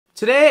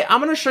Today, I'm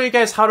going to show you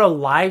guys how to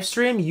live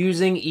stream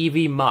using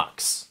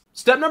Evmux.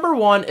 Step number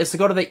 1 is to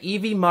go to the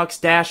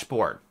Evmux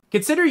dashboard.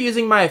 Consider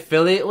using my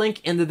affiliate link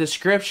in the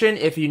description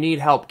if you need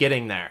help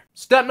getting there.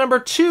 Step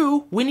number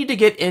 2, we need to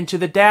get into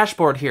the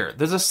dashboard here.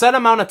 There's a set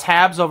amount of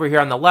tabs over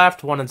here on the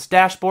left. One is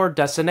dashboard,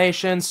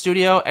 destination,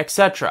 studio,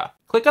 etc.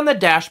 Click on the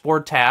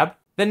dashboard tab.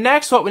 Then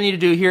next, what we need to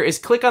do here is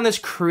click on this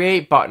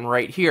create button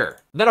right here.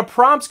 Then a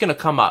prompt's going to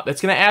come up.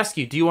 It's going to ask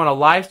you, do you want to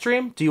live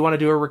stream? Do you want to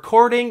do a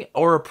recording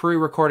or a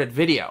pre-recorded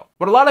video?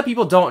 What a lot of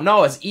people don't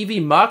know is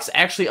Evmux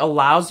actually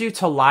allows you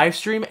to live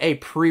stream a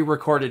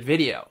pre-recorded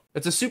video.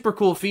 It's a super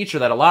cool feature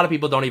that a lot of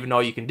people don't even know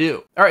you can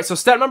do. All right, so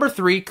step number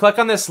 3, click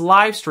on this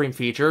live stream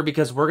feature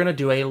because we're going to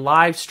do a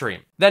live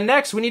stream. Then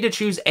next, we need to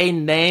choose a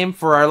name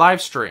for our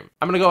live stream.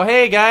 I'm going to go,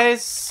 hey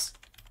guys,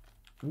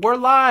 we're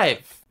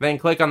live. Then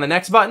click on the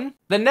next button.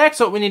 Then next,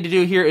 what we need to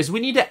do here is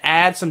we need to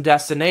add some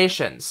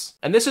destinations.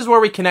 And this is where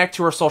we connect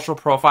to our social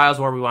profiles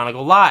where we want to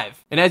go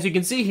live. And as you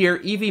can see here,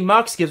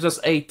 Evmux gives us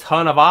a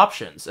ton of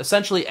options,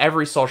 essentially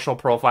every social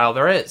profile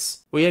there is.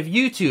 We have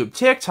YouTube,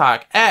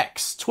 TikTok,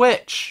 X,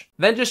 Twitch.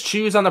 Then just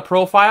choose on the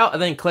profile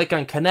and then click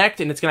on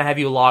connect and it's going to have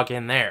you log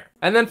in there.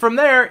 And then from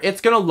there,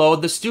 it's going to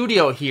load the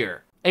studio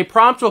here. A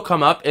prompt will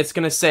come up. It's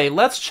going to say,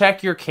 let's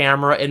check your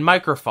camera and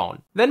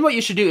microphone. Then what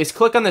you should do is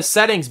click on the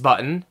settings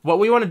button. What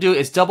we want to do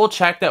is double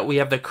check that we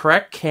have the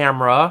correct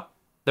camera,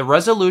 the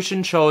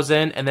resolution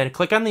chosen, and then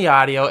click on the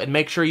audio and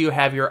make sure you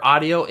have your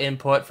audio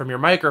input from your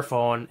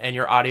microphone and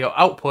your audio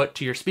output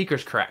to your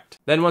speakers correct.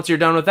 Then once you're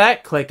done with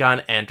that, click on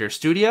enter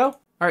studio.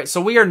 All right,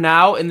 so we are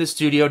now in the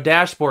studio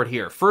dashboard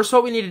here. First,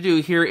 what we need to do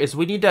here is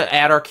we need to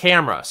add our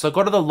camera. So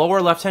go to the lower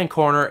left-hand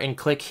corner and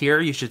click here.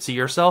 You should see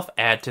yourself,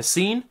 add to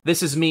scene.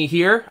 This is me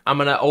here. I'm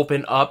gonna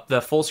open up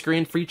the full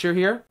screen feature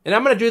here. And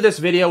I'm gonna do this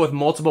video with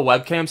multiple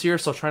webcams here,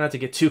 so try not to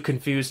get too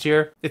confused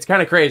here. It's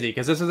kind of crazy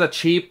because this is a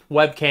cheap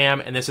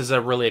webcam and this is a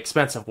really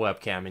expensive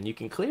webcam and you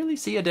can clearly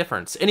see a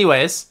difference.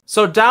 Anyways,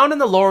 so down in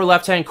the lower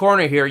left-hand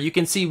corner here, you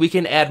can see we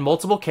can add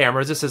multiple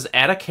cameras. This is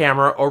add a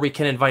camera or we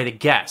can invite a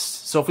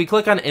guest. So if we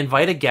click on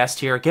invite a guest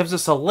here, it gives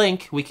us a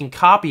link. We can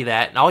copy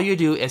that and all you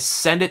do is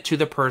send it to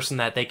the person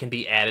that they can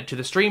be added to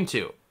the stream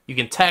to. You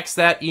can text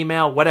that,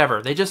 email,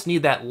 whatever. They just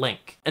need that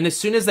link. And as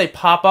soon as they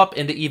pop up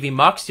into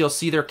Evmux, you'll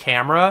see their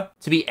camera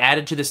to be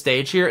added to the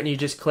stage here, and you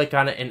just click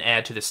on it and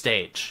add to the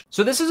stage.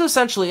 So this is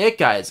essentially it,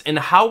 guys. And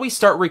how we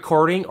start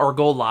recording or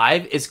go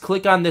live is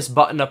click on this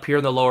button up here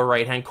in the lower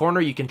right-hand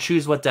corner. You can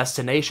choose what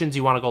destinations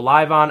you want to go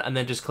live on, and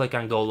then just click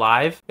on go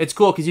live. It's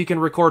cool because you can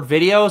record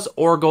videos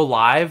or go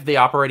live. The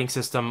operating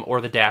system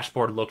or the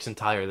dashboard looks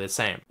entirely the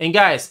same. And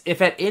guys,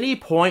 if at any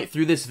point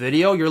through this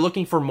video you're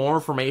looking for more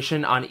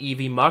information on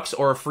Evmux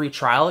or a free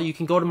trial, you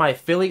can go to my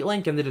affiliate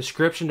link in the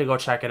description to go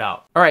check it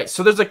out. All right,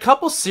 so there's a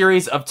couple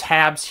series of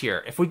tabs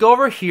here. If we go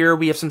over here,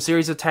 we have some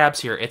series of tabs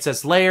here. It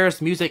says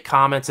layers, music,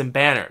 comments, and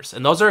banners,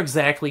 and those are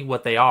exactly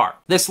what they are.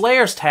 This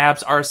layers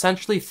tabs are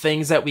essentially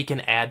things that we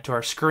can add to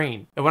our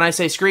screen. And when I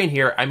say screen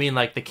here, I mean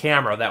like the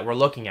camera that we're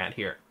looking at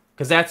here.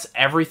 Because that's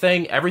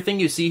everything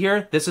you see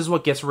here, this is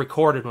what gets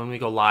recorded when we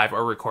go live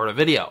or record a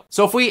video.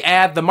 So if we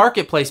add the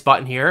marketplace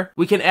button here,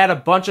 we can add a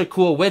bunch of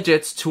cool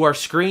widgets to our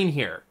screen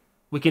here.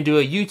 We can do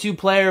a YouTube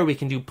player, we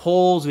can do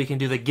polls, we can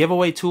do the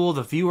giveaway tool,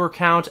 the viewer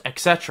count,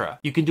 etc.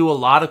 You can do a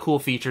lot of cool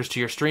features to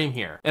your stream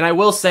here. And I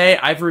will say,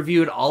 I've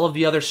reviewed all of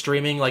the other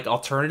streaming like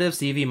alternatives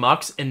to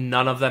Evmux, and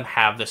none of them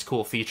have this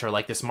cool feature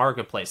like this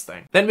marketplace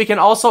thing. Then we can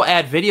also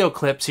add video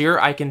clips here.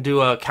 I can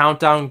do a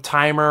countdown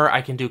timer,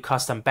 I can do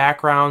custom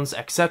backgrounds,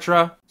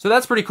 etc. So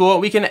that's pretty cool.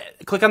 We can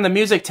click on the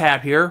music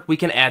tab here. We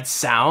can add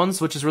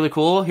sounds, which is really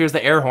cool. Here's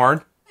the air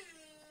horn.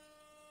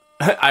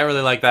 I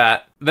really like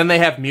that. Then they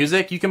have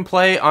music you can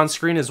play on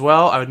screen as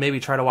well. I would maybe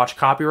try to watch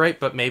copyright,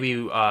 but maybe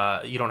you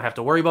don't have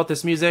to worry about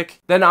this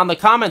music. Then on the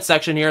comment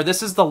section here,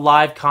 this is the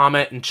live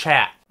comment and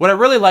chat. What I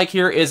really like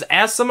here is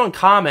as someone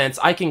comments,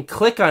 I can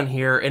click on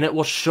here and it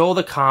will show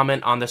the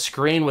comment on the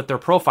screen with their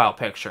profile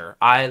picture.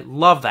 I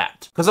love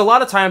that. Because a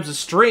lot of times the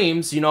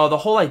streams, you know, the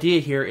whole idea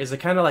here is to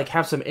kind of like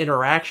have some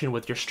interaction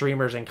with your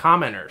streamers and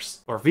commenters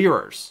or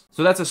viewers.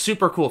 So that's a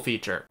super cool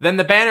feature. Then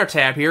the banner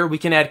tab here, we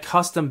can add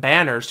custom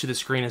banners to the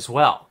screen as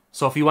well.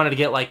 So if you wanted to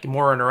get like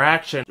more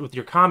interaction with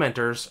your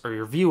commenters or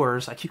your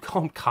viewers, I keep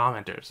calling them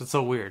commenters, it's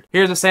so weird.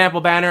 Here's a sample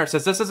banner. It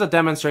says this is a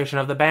demonstration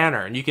of the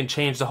banner, and you can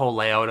change the whole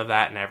layout of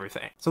that and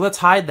everything. So let's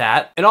hide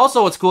that. And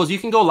also what's cool is you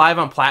can go live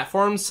on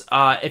platforms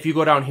if you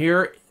go down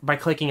here by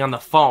clicking on the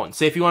phone.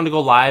 Say if you wanted to go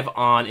live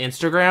on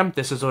Instagram,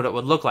 this is what it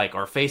would look like,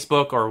 or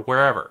Facebook, or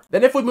wherever.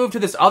 Then if we move to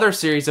this other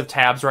series of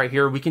tabs right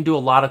here, we can do a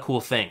lot of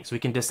cool things. We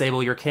can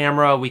disable your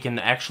camera, we can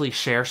actually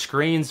share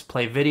screens,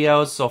 play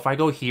videos. So if I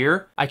go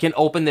here, I can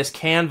open this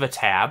Canva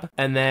tab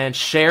and then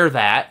share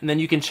that, and then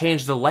you can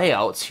change the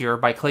layouts here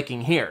by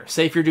clicking here.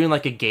 Say if you're doing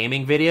like a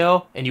gaming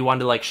video and you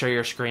wanted to like share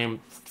your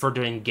screen for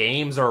doing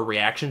games or a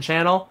reaction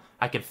channel,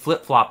 I could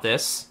flip-flop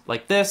this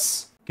like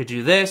this, You could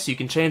do this, you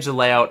can change the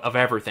layout of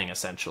everything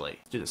essentially.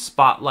 Do the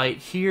spotlight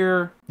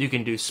here, you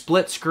can do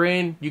split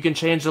screen, you can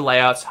change the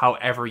layouts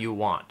however you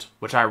want,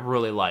 which I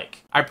really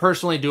like. I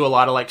personally do a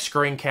lot of like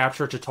screen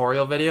capture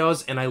tutorial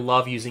videos, and I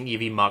love using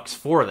Evmux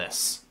for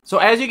this. So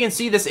as you can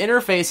see, this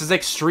interface is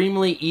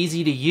extremely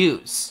easy to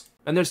use.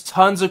 And there's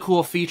tons of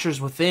cool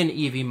features within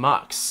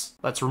Evmux.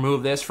 Let's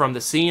remove this from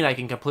the scene. I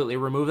can completely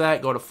remove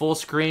that, go to full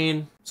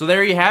screen. So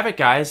there you have it,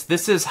 guys.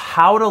 This is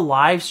how to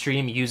live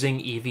stream using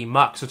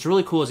Evmux. What's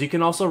really cool is you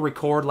can also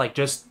record like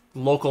just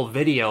local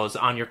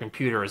videos on your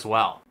computer as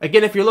well.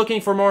 Again, if you're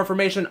looking for more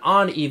information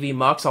on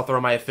Evmux, I'll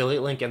throw my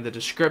affiliate link in the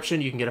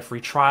description. You can get a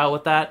free trial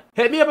with that.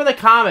 Hit me up in the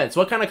comments.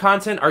 What kind of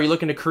content are you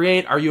looking to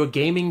create? Are you a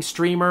gaming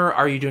streamer?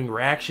 Are you doing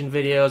reaction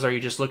videos? Are you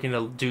just looking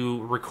to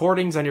do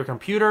recordings on your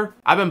computer?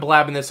 I've been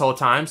blabbing this whole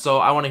time, so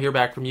I want to hear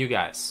back from you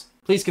guys.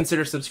 Please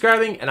consider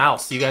subscribing, and I'll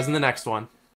see you guys in the next one.